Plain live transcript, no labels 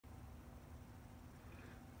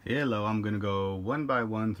Hello, I'm going to go one by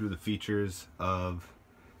one through the features of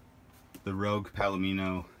the Rogue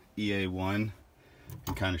Palomino ea-1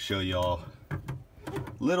 and kind of show you all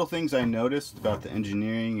little things I noticed about the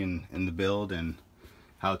engineering and the build and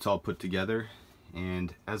how it's all put together.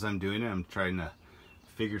 And as I'm doing it, I'm trying to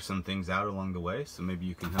figure some things out along the way, so maybe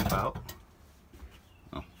you can help out.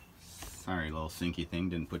 Oh, sorry, little sinky thing,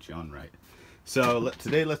 didn't put you on right. So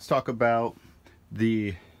today let's talk about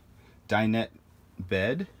the dinette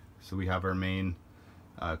bed. So we have our main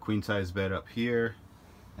queen size bed up here,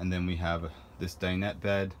 and then we have this dinette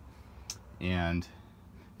bed, and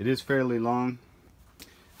it is fairly long.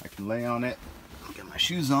 I can lay on it. I'll get my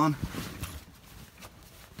shoes on.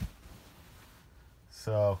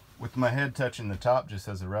 So with my head touching the top, just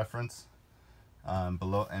as a reference,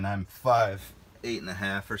 below, and I'm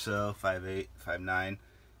 5'8.5" or so, 5'8", 5'9".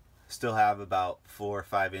 Still have about 4 or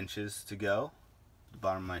 5 inches to go at the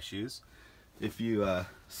bottom of my shoes. If you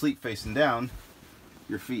sleep facing down,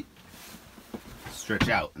 your feet stretch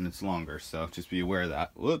out and it's longer, so just be aware of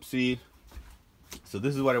that. Whoopsie. So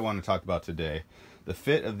this is what I want to talk about today: the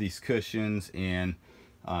fit of these cushions and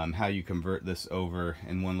how you convert this over,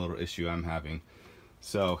 and one little issue I'm having.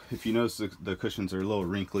 So if you notice the cushions are a little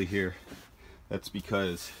wrinkly here, that's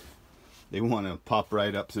because they want to pop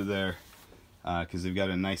right up to there because they've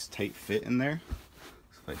got a nice tight fit in there.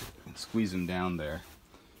 So if I squeeze them down there,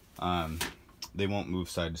 they won't move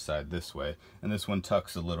side to side this way. And this one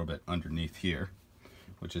tucks a little bit underneath here,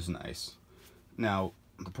 which is nice. Now,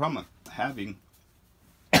 the problem I'm having,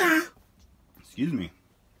 excuse me,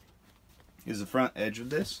 is the front edge of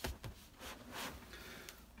this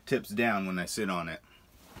tips down when I sit on it.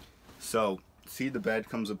 So, see, the bed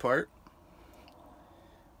comes apart.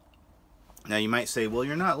 Now you might say, well,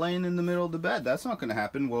 you're not laying in the middle of the bed. That's not going to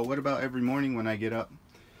happen. Well, what about every morning when I get up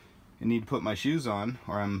and need to put my shoes on,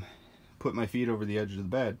 or I'm put my feet over the edge of the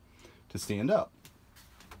bed to stand up?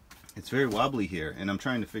 It's very wobbly here, and I'm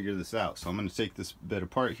trying to figure this out. So I'm going to take this bed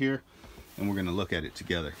apart here, and we're going to look at it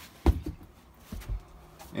together.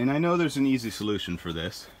 And I know there's an easy solution for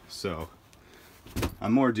this, so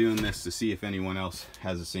I'm more doing this to see if anyone else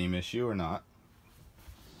has the same issue or not.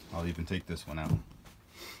 I'll even take this one out.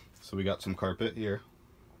 So we got some carpet here,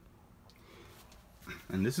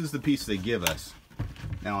 and this is the piece they give us.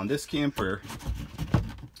 Now on this camper,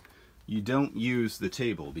 you don't use the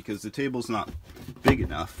table because the table's not big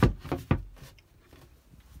enough.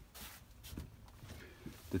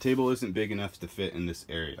 The table isn't big enough to fit in this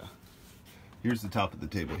area. Here's the top of the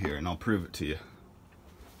table here, and I'll prove it to you.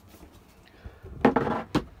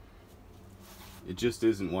 It just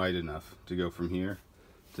isn't wide enough to go from here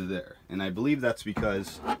to there. And I believe that's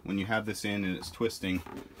because when you have this in and it's twisting,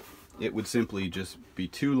 it would simply just be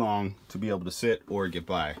too long to be able to sit or get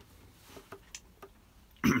by.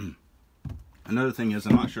 Another thing is,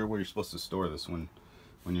 I'm not sure where you're supposed to store this when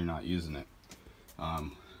you're not using it.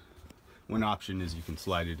 One option is you can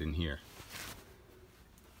slide it in here.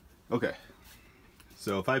 Okay,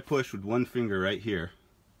 so if I push with one finger right here,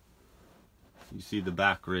 you see the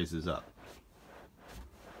back raises up.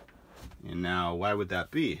 And now, why would that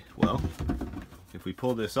be? Well, if we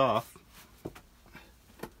pull this off,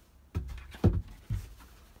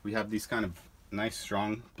 we have these kind of nice,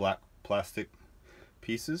 strong black plastic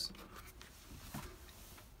pieces.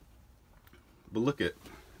 But look at,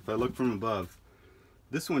 if I look from above,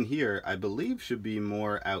 this one here, I believe, should be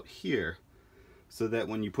more out here, so that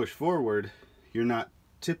when you push forward, you're not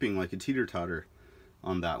tipping like a teeter-totter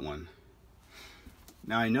on that one.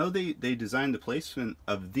 Now I know they designed the placement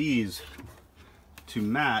of these to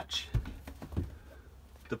match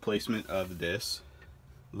the placement of this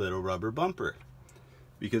little rubber bumper,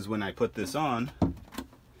 because when I put this on,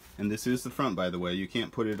 and this is the front, by the way, you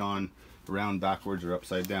can't put it on around backwards or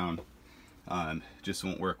upside down. It just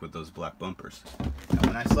won't work with those black bumpers. Now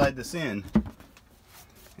when I slide this in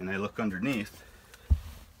and I look underneath,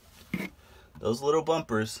 those little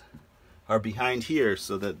bumpers are behind here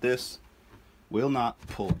so that this will not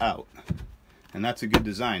pull out, and that's a good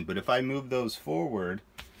design. But if I move those forward,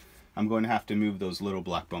 I'm going to have to move those little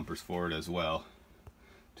black bumpers forward as well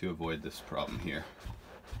to avoid this problem here.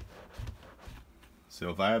 So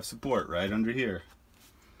if I have support right under here,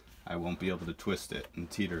 I won't be able to twist it and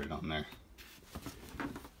teeter it on there.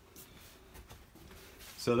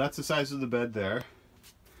 So that's the size of the bed there.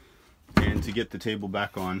 And to get the table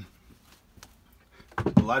back on,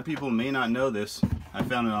 a lot of people may not know this. I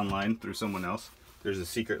found it online through someone else. There's a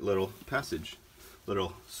secret little passage,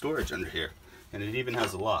 little storage under here. And it even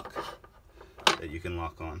has a lock that you can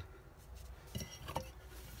lock on.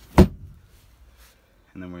 And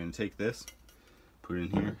then we're going to take this, put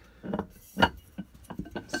it in here,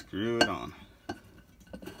 screw it on.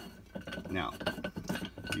 Now,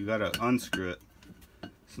 you gotta unscrew it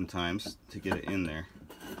sometimes to get it in there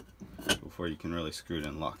before you can really screw it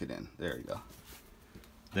and lock it in. There you go.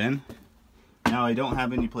 Then, now I don't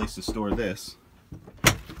have any place to store this.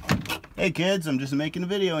 Hey kids, I'm just making a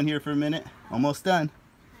video in here for a minute. Almost done.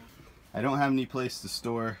 I don't have any place to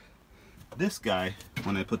store this guy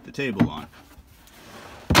when I put the table on.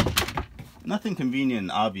 Nothing convenient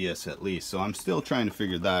and obvious, at least, so I'm still trying to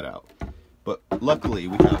figure that out. But luckily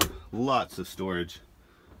we have lots of storage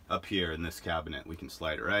up here in this cabinet. We can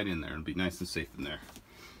slide it right in there and be nice and safe in there.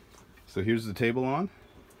 So here's the table on,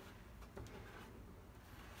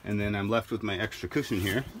 and then I'm left with my extra cushion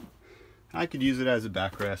here. I could use it as a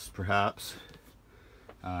backrest perhaps.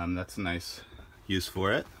 That's a nice use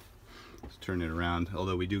for it. Let's turn it around,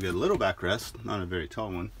 although we do get a little backrest, not a very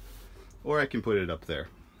tall one. Or I can put it up there.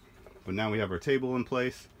 But now we have our table in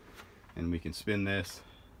place, and we can spin this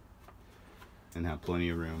and have plenty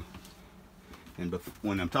of room. And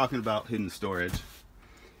when I'm talking about hidden storage,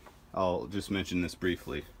 I'll just mention this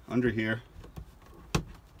briefly. Under here,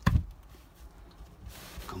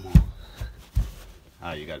 come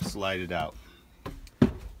on. You gotta slide it out.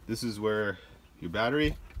 This is where your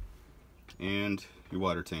battery and your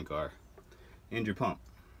water tank are, and your pump.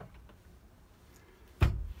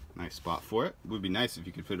 Nice spot for it. Would be nice if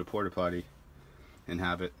you could fit a porta potty and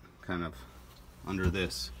have it kind of under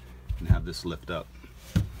this and have this lift up.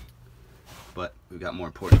 But we've got more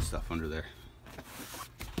important stuff under there.